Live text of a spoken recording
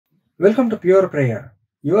Welcome to Pure Prayer,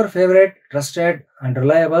 your favorite, trusted, and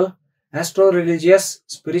reliable astro-religious,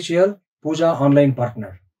 spiritual puja online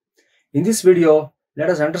partner. In this video, let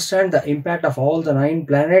us understand the impact of all the 9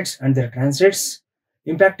 planets and their transits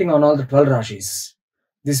impacting on all the 12 rashis.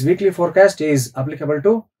 This weekly forecast is applicable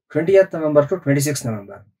to 20th November to 26th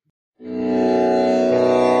November.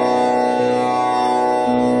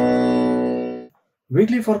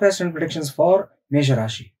 Weekly forecast and predictions for Mesha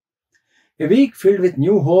Rashi. A week filled with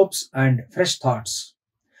new hopes and fresh thoughts.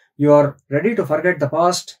 You are ready to forget the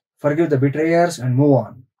past, forgive the betrayers, and move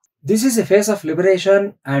on. This is a phase of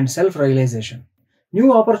liberation and self-realization.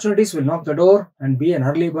 New opportunities will knock the door and be an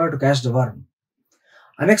early bird to catch the worm.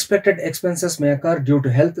 Unexpected expenses may occur due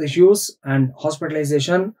to health issues and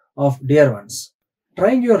hospitalization of dear ones.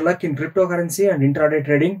 Trying your luck in cryptocurrency and intraday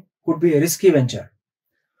trading could be a risky venture.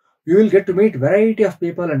 You will get to meet a variety of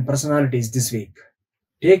people and personalities this week.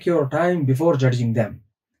 Take your time before judging them.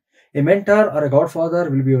 A mentor or a godfather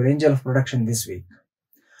will be your angel of protection this week.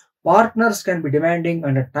 Partners can be demanding,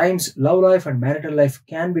 and at times love life and marital life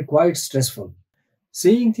can be quite stressful.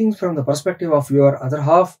 Seeing things from the perspective of your other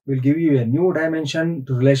half will give you a new dimension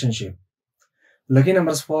to relationship. Lucky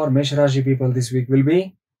numbers for Mesha Rashi people this week will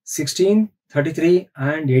be 16, 33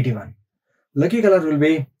 and 81. Lucky color will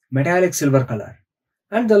be metallic silver color.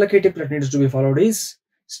 And the lucky tip that needs to be followed is,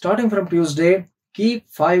 starting from Tuesday, keep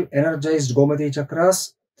 5 energized Gomati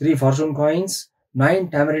chakras, 3 fortune coins,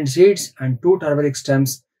 9 tamarind seeds and 2 turmeric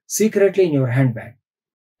stems secretly in your handbag.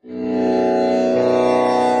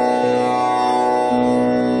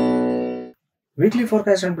 Weekly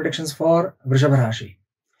forecast and predictions for Vrishabha Rashi.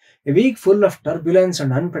 A week full of turbulence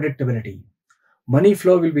and unpredictability. Money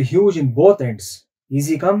flow will be huge in both ends,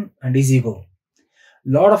 easy come and easy go.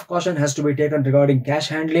 Lot of caution has to be taken regarding cash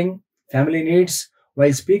handling, family needs,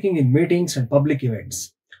 while speaking in meetings and public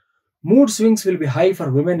events. Mood swings will be high for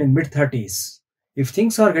women in mid-30s. If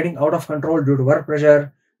things are getting out of control due to work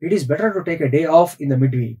pressure, it is better to take a day off in the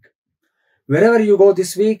midweek. Wherever you go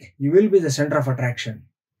this week, you will be the center of attraction.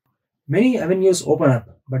 Many avenues open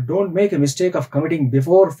up, but don't make a mistake of committing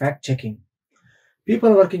before fact-checking.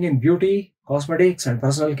 People working in beauty, cosmetics and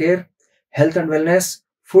personal care, health and wellness,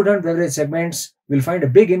 food and beverage segments will find a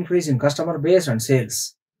big increase in customer base and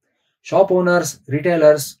sales. Shop owners,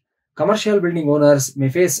 retailers, commercial building owners may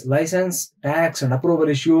face license, tax and approval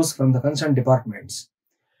issues from the concerned departments.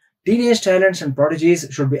 Teenage talents and prodigies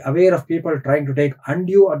should be aware of people trying to take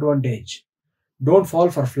undue advantage. Don't fall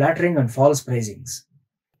for flattering and false praisings.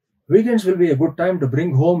 Weekends will be a good time to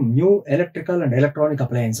bring home new electrical and electronic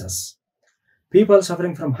appliances. People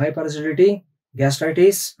suffering from hyperacidity,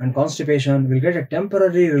 gastritis and constipation will get a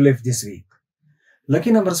temporary relief this week. Lucky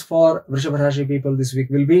numbers for Vrishabha Rashi people this week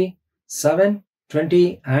will be 7,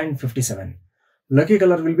 20 and 57. Lucky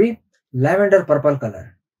color will be lavender purple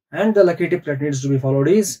color. And the lucky tip that needs to be followed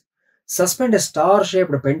is, suspend a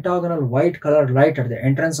star-shaped pentagonal white colored light at the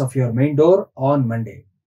entrance of your main door on Monday.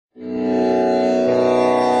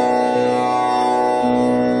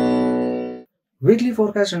 Weekly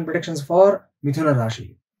forecast and predictions for Mithuna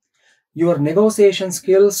Rashi. Your negotiation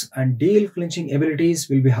skills and deal clinching abilities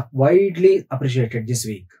will be widely appreciated this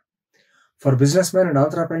week. For businessmen and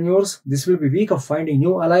entrepreneurs, this will be a week of finding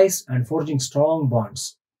new allies and forging strong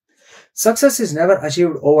bonds. Success is never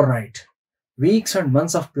achieved overnight. Weeks and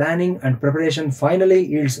months of planning and preparation finally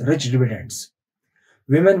yields rich dividends.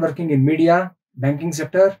 Women working in media, banking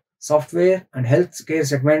sector, software and healthcare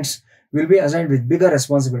segments will be assigned with bigger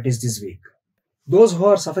responsibilities this week. Those who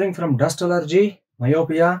are suffering from dust allergy,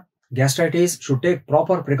 myopia, gastritis should take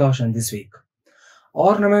proper precaution this week.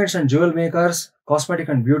 Ornaments and jewel makers, cosmetic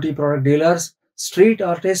and beauty product dealers, street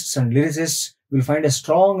artists and lyricists will find a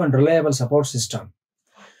strong and reliable support system.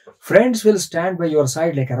 Friends will stand by your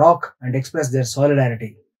side like a rock and express their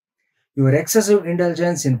solidarity. Your excessive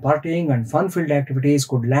indulgence in partying and fun-filled activities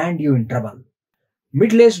could land you in trouble.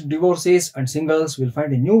 Middle-aged divorcees and singles will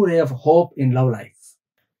find a new ray of hope in love life.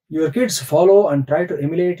 Your kids follow and try to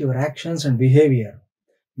emulate your actions and behavior.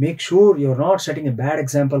 Make sure you are not setting a bad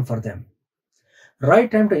example for them.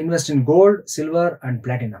 Right time to invest in gold, silver and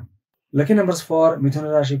platinum. Lucky numbers for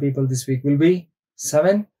Mithuna Rashi people this week will be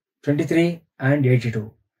 7, 23 and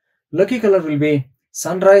 82. Lucky color will be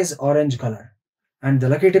sunrise orange color. And the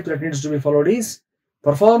lucky tip that needs to be followed is,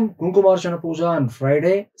 perform Kunkumarchana Puja on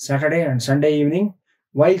Friday, Saturday and Sunday evening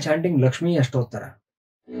while chanting Lakshmi Ashtottara.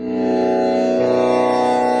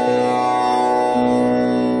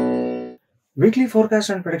 Weekly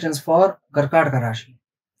forecast and predictions for Karkataka Rashi.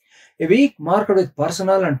 A week marked with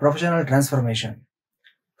personal and professional transformation.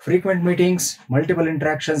 Frequent meetings, multiple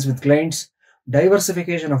interactions with clients,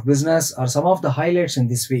 diversification of business are some of the highlights in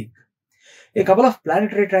this week. A couple of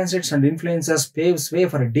planetary transits and influences paves way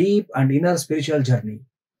for a deep and inner spiritual journey.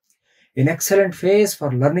 An excellent phase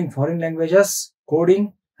for learning foreign languages,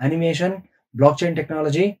 coding, animation, blockchain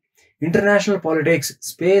technology, international politics,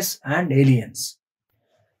 space, and aliens.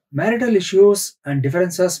 Marital issues and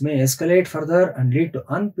differences may escalate further and lead to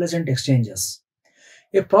unpleasant exchanges.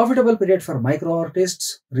 A profitable period for micro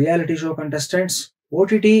artists, reality show contestants,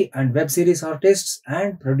 OTT and web series artists,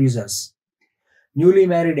 and producers. Newly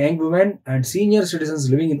married young women and senior citizens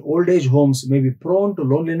living in old age homes may be prone to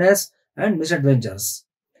loneliness and misadventures.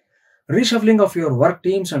 Reshuffling of your work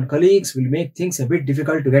teams and colleagues will make things a bit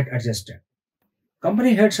difficult to get adjusted.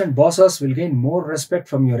 Company heads and bosses will gain more respect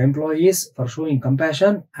from your employees for showing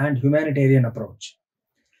compassion and humanitarian approach.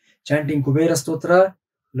 Chanting Kubera Stotra,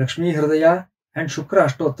 Lakshmi Hridaya, and Shukra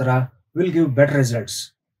Ashtottara will give better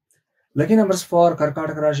results. Lucky numbers for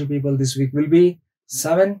Karkataka Rashi people this week will be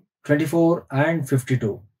 7, 24, and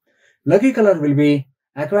 52. Lucky color will be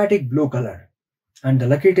aquatic blue color. And the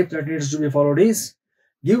lucky tip that needs to be followed is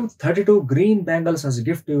give 32 green bangles as a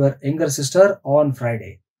gift to your younger sister on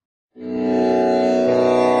Friday.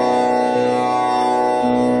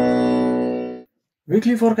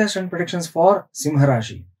 Weekly forecast and predictions for Simha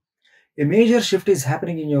Rashi. A major shift is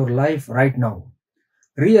happening in your life right now.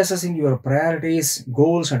 Reassessing your priorities,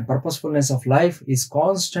 goals, and purposefulness of life is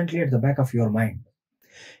constantly at the back of your mind.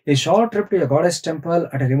 A short trip to a goddess temple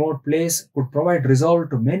at a remote place could provide resolve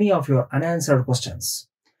to many of your unanswered questions.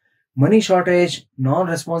 Money shortage,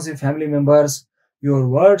 non-responsive family members, your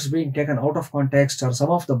words being taken out of context are some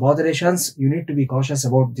of the botherations you need to be cautious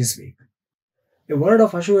about this week. A word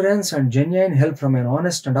of assurance and genuine help from an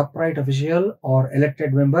honest and upright official or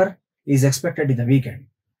elected member is expected in the weekend.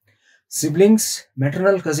 Siblings,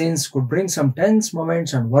 maternal cousins could bring some tense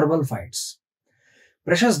moments and verbal fights.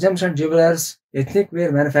 Precious gems and jewelers, ethnic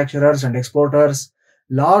wear manufacturers and exporters,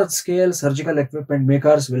 large-scale surgical equipment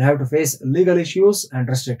makers will have to face legal issues and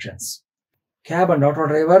restrictions. Cab and auto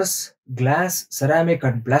drivers, glass, ceramic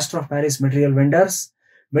and plaster of Paris material vendors,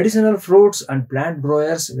 medicinal fruits and plant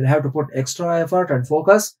growers will have to put extra effort and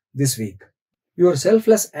focus this week. Your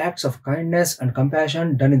selfless acts of kindness and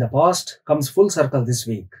compassion done in the past comes full circle this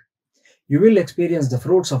week. You will experience the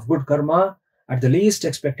fruits of good karma at the least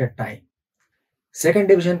expected time. Second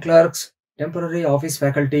division clerks, temporary office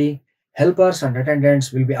faculty, helpers and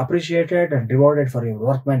attendants will be appreciated and rewarded for your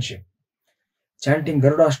workmanship. Chanting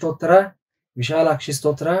Garuda Ashtottara, Vishalakshi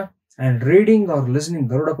Stotra, and reading or listening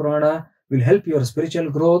Garuda Purana will help your spiritual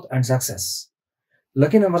growth and success.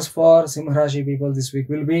 Lucky numbers for Simha Rashi people this week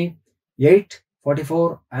will be 8,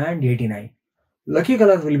 44, and 89. Lucky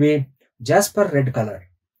color will be jasper red color.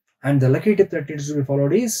 And the lucky tip that needs to be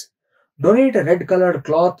followed is donate a red colored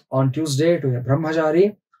cloth on Tuesday to a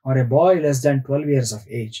brahmachari or a boy less than 12 years of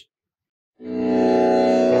age.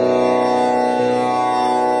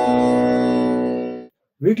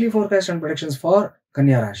 Weekly forecast and predictions for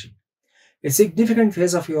Kanya Rashi. A significant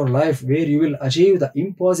phase of your life where you will achieve the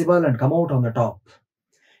impossible and come out on the top.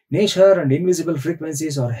 Nature and invisible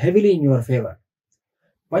frequencies are heavily in your favor.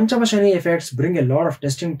 Panchamashani effects bring a lot of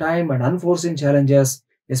testing time and unforeseen challenges,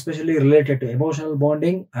 especially related to emotional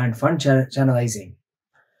bonding and fun channelizing.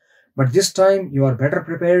 But this time you are better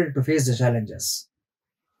prepared to face the challenges.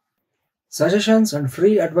 Suggestions and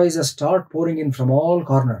free advices start pouring in from all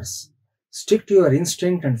corners. Stick to your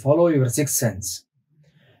instinct and follow your sixth sense.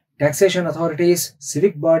 Taxation authorities,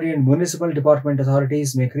 civic body and municipal department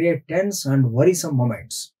authorities may create tense and worrisome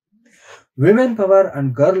moments. Women power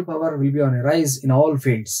and girl power will be on a rise in all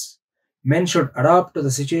fields. Men should adapt to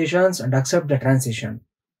the situations and accept the transition.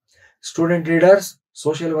 Student leaders,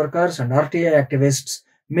 social workers and RTI activists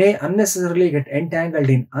may unnecessarily get entangled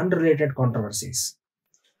in unrelated controversies.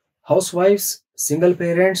 Housewives, single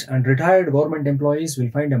parents and retired government employees will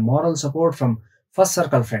find a moral support from first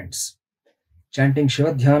circle friends. Chanting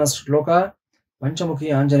Shivadhyana Shloka, Panchamukhi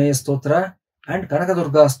Anjaneya Stotra and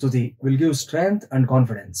Kanakadurga Stuti will give strength and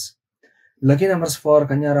confidence. Lucky numbers for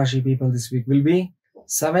Kanya Rashi people this week will be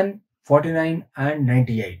 7, 49 and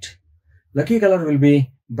 98. Lucky color will be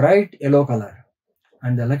bright yellow color.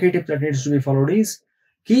 And the lucky tip that needs to be followed is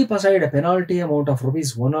keep aside a penalty amount of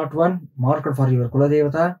rupees 101 marked for your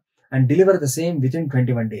Kuladevata and deliver the same within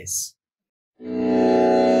 21 days.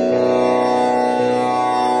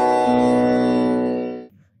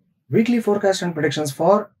 Weekly forecast and predictions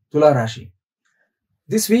for Tula Rashi.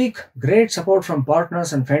 This week, great support from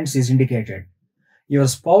partners and friends is indicated. Your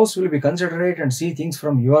spouse will be considerate and see things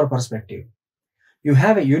from your perspective. You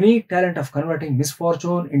have a unique talent of converting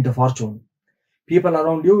misfortune into fortune. People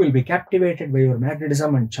around you will be captivated by your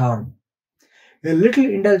magnetism and charm. A little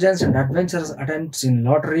indulgence and adventurous attempts in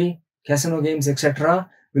lottery, casino games, etc.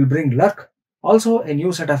 will bring luck Also a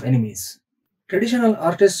new set of enemies. Traditional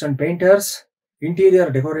artists and painters, interior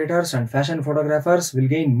decorators and fashion photographers will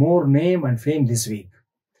gain more name and fame this week.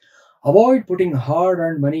 Avoid putting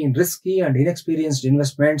hard-earned money in risky and inexperienced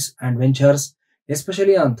investments and ventures,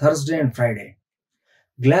 especially on Thursday and Friday.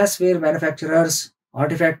 Glassware manufacturers,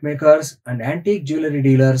 artifact makers, and antique jewelry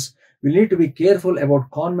dealers will need to be careful about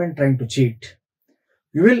conmen trying to cheat.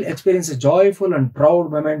 You will experience a joyful and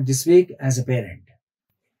proud moment this week as a parent.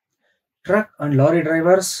 Truck and lorry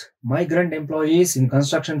drivers, migrant employees in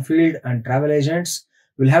construction field and travel agents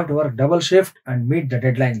will have to work double shift and meet the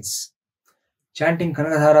deadlines. Chanting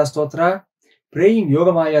Kanakadhara Stotra, praying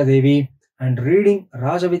Yogamaya Devi, and reading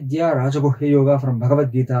Rajavidya Rajaguhya Yoga from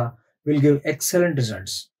Bhagavad Gita will give excellent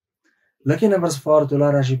results. Lucky numbers for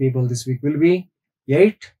Tula Rashi people this week will be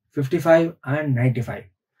 8, 55 and 95.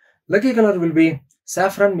 Lucky color will be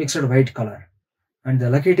saffron mixed white color. And the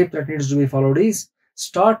lucky tip that needs to be followed is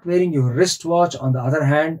start wearing your wristwatch on the other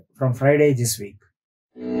hand from Friday this week.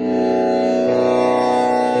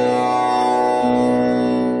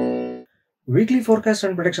 Weekly forecast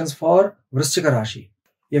and predictions for Vrishchika Rashi.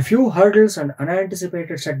 A few hurdles and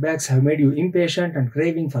unanticipated setbacks have made you impatient and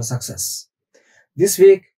craving for success. This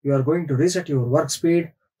week, you are going to reset your work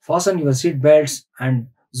speed, fasten your seat belts, and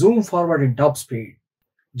zoom forward in top speed.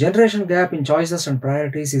 Generation gap in choices and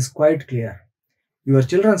priorities is quite clear. Your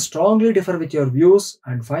children strongly differ with your views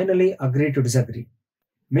and finally agree to disagree.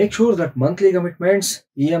 Make sure that monthly commitments,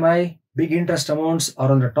 EMI, big interest amounts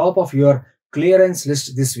are on the top of your clearance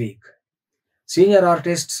list this week. Senior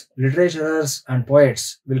artists, literatures, and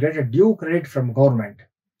poets will get a due credit from government.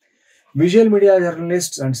 Visual media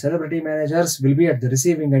journalists and celebrity managers will be at the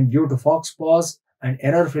receiving end due to fox paws and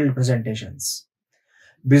error-filled presentations.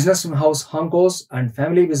 Business house hunkos and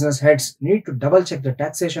family business heads need to double-check the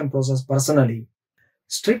taxation process personally.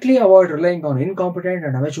 Strictly avoid relying on incompetent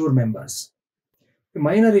and amateur members. A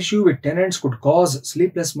minor issue with tenants could cause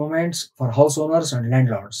sleepless moments for house owners and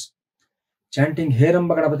landlords. Chanting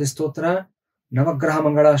Heramba Ganapati Stotra, Navagraha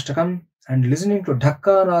Mangala Ashtakam, and listening to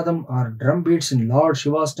Dhakka Nadam or drum beats in Lord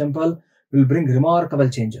Shiva's temple will bring remarkable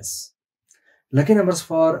changes. Lucky numbers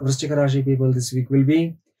for Vrishchika Rashi people this week will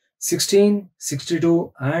be 16,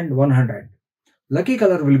 62 and 100. Lucky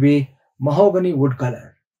color will be mahogany wood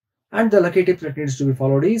color. And the lucky tip that needs to be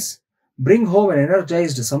followed is bring home an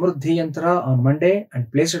energized Samruddhi Yantra on Monday and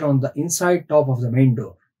place it on the inside top of the main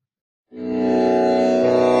door.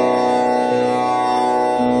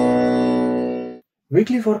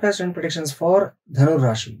 Weekly forecast and predictions for Dhanu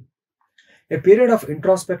Rashi. A period of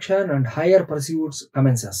introspection and higher pursuits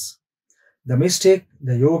commences. The mystic,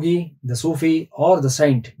 the yogi, the Sufi, or the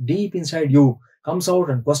saint deep inside you comes out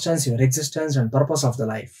and questions your existence and purpose of the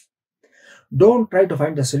life. Don't try to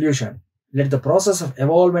find the solution. Let the process of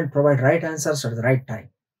evolvement provide right answers at the right time.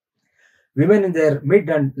 Women in their mid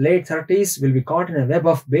and late 30s will be caught in a web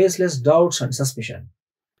of baseless doubts and suspicion.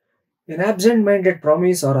 An absent-minded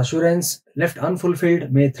promise or assurance left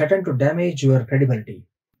unfulfilled may threaten to damage your credibility.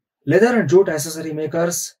 Leather and jute accessory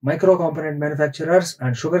makers, micro-component manufacturers,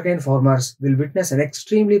 and sugarcane farmers will witness an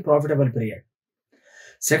extremely profitable period.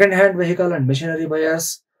 Second-hand vehicle and machinery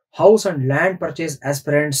buyers, house and land purchase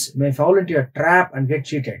aspirants may fall into a trap and get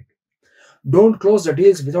cheated. Don't close the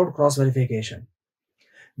deals without cross-verification.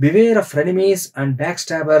 Beware of frenemies and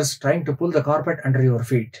backstabbers trying to pull the carpet under your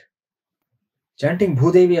feet. Chanting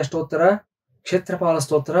Bhudevi Ashtottara, Kshetrapala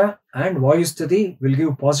Stotra, and Vayustuti will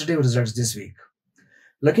give positive results this week.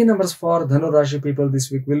 Lucky numbers for Dhanu Rashi people this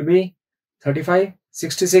week will be 35,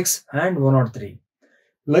 66 and 103.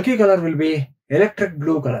 Lucky color will be electric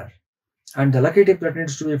blue color. And the lucky tip that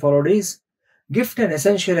needs to be followed is gift an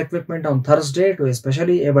essential equipment on Thursday to a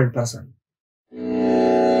specially abled person.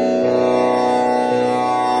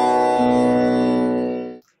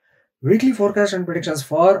 Weekly forecast and predictions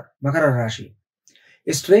for Makara Rashi.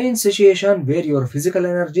 A strange situation where your physical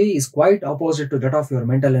energy is quite opposite to that of your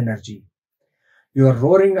mental energy. You are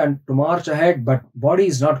roaring and to march ahead, but body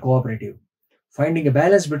is not cooperative. Finding a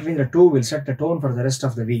balance between the two will set the tone for the rest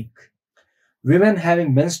of the week. Women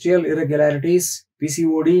having menstrual irregularities,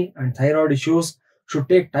 PCOD and thyroid issues should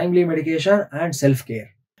take timely medication and self-care.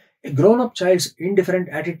 A grown-up child's indifferent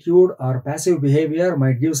attitude or passive behavior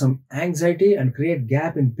might give some anxiety and create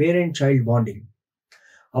gap in parent-child bonding.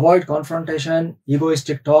 Avoid confrontation,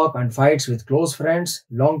 egoistic talk and fights with close friends,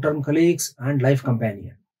 long-term colleagues and life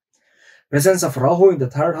companion. Presence of Rahu in the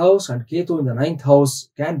 3rd house and Ketu in the 9th house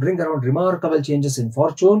can bring around remarkable changes in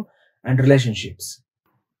fortune and relationships.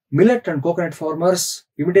 Millet and coconut farmers,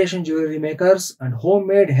 imitation jewelry makers, and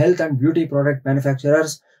homemade health and beauty product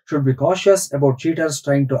manufacturers should be cautious about cheaters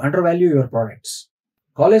trying to undervalue your products.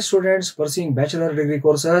 College students pursuing bachelor degree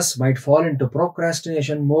courses might fall into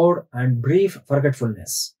procrastination mode and brief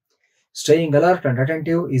forgetfulness. Staying alert and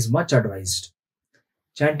attentive is much advised.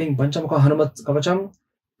 Chanting Panchamukha Hanumat Kavacham,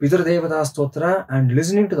 Piturdevata Stotra, and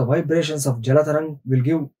listening to the vibrations of Jalatarang will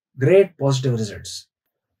give great positive results.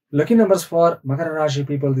 Lucky numbers for Makara Rashi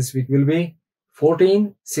people this week will be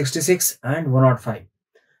 14, 66, and 105.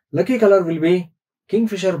 Lucky color will be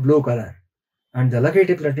Kingfisher blue color. And the lucky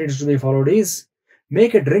tip that needs to be followed is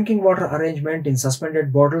make a drinking water arrangement in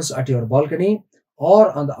suspended bottles at your balcony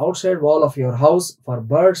or on the outside wall of your house for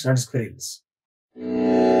birds and squirrels.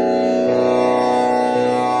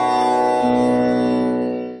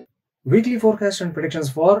 Weekly forecast and predictions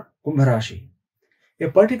for Kumbha Rashi. A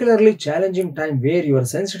particularly challenging time where your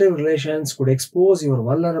sensitive relations could expose your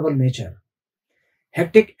vulnerable nature.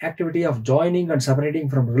 Hectic activity of joining and separating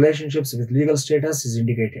from relationships with legal status is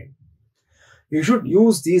indicated. You should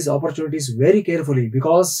use these opportunities very carefully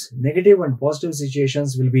because negative and positive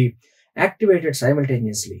situations will be activated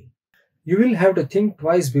simultaneously. You will have to think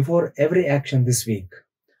twice before every action this week.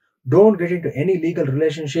 Don't get into any legal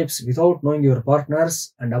relationships without knowing your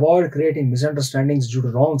partners and avoid creating misunderstandings due to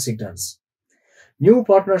wrong signals. New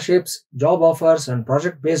partnerships, job offers, and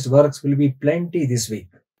project-based works will be plenty this week.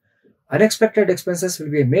 Unexpected expenses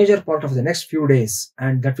will be a major part of the next few days,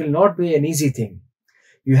 and that will not be an easy thing.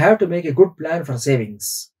 You have to make a good plan for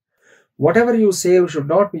savings. Whatever you save should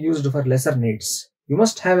not be used for lesser needs. You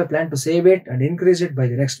must have a plan to save it and increase it by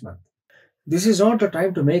the next month. This is not the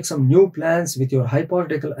time to make some new plans with your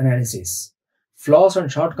hypothetical analysis. Flaws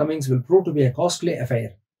and shortcomings will prove to be a costly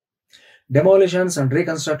affair. Demolitions and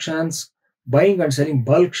reconstructions, buying and selling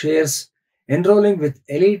bulk shares, enrolling with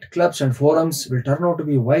elite clubs and forums will turn out to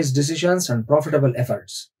be wise decisions and profitable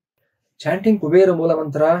efforts. Chanting Kubera Mula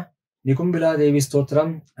Mantra, Nikumbila Devi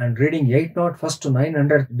Stotram, and reading 801st to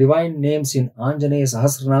 900 divine names in Anjaneya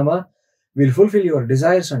Sahasranama will fulfill your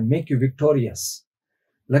desires and make you victorious.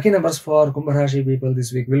 Lucky numbers for Kumbha Rashi people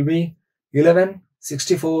this week will be 11,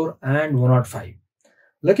 64, and 105.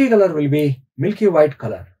 Lucky color will be milky white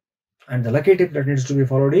color. And the lucky tip that needs to be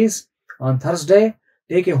followed is on Thursday,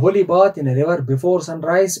 take a holy bath in a river before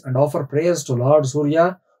sunrise and offer prayers to Lord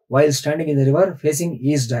Surya while standing in the river facing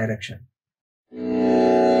east direction.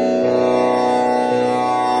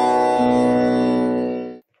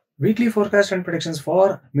 Weekly forecast and predictions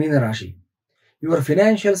for Meena Rashi. Your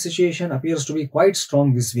financial situation appears to be quite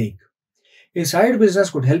strong this week. A side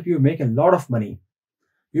business could help you make a lot of money.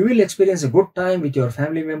 You will experience a good time with your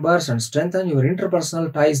family members and strengthen your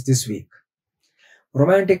interpersonal ties this week.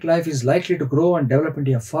 Romantic life is likely to grow and develop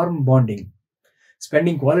into a firm bonding.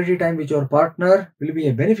 Spending quality time with your partner will be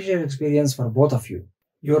a beneficial experience for both of you.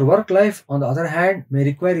 Your work life, on the other hand, may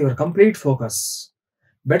require your complete focus.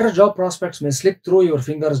 Better job prospects may slip through your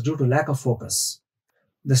fingers due to lack of focus.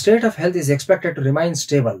 The state of health is expected to remain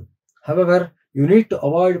stable. However, you need to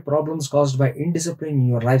avoid problems caused by indiscipline in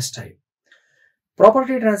your lifestyle.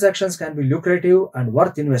 Property transactions can be lucrative and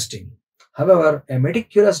worth investing. However, a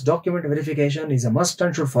meticulous document verification is a must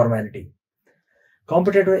and should formality.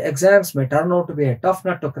 Competitive exams may turn out to be a tough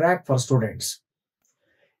nut to crack for students.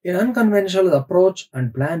 An unconventional approach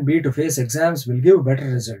and plan B to face exams will give better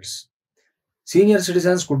results. Senior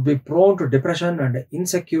citizens could be prone to depression and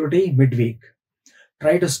insecurity midweek.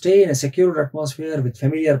 Try to stay in a secure atmosphere with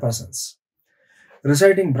familiar persons.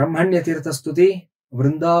 Reciting Brahmanya Tirtha Stuti,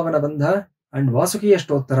 Vrindavana Bandha, and Vasukiya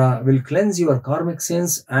Stottara will cleanse your karmic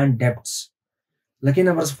sins and debts. Lucky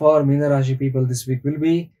numbers for Meena Rashi people this week will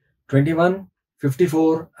be 21,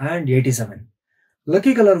 54, and 87.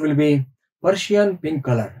 Lucky color will be Persian pink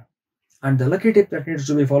color. And the lucky tip that needs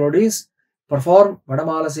to be followed is perform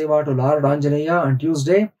Vadamala Seva to Lord Anjaneya on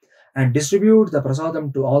Tuesday and distribute the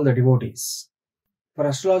prasadam to all the devotees. For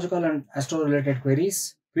astrological and astro-related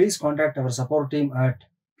queries, please contact our support team at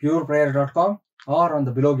pureprayer.com or on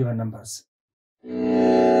the below given numbers.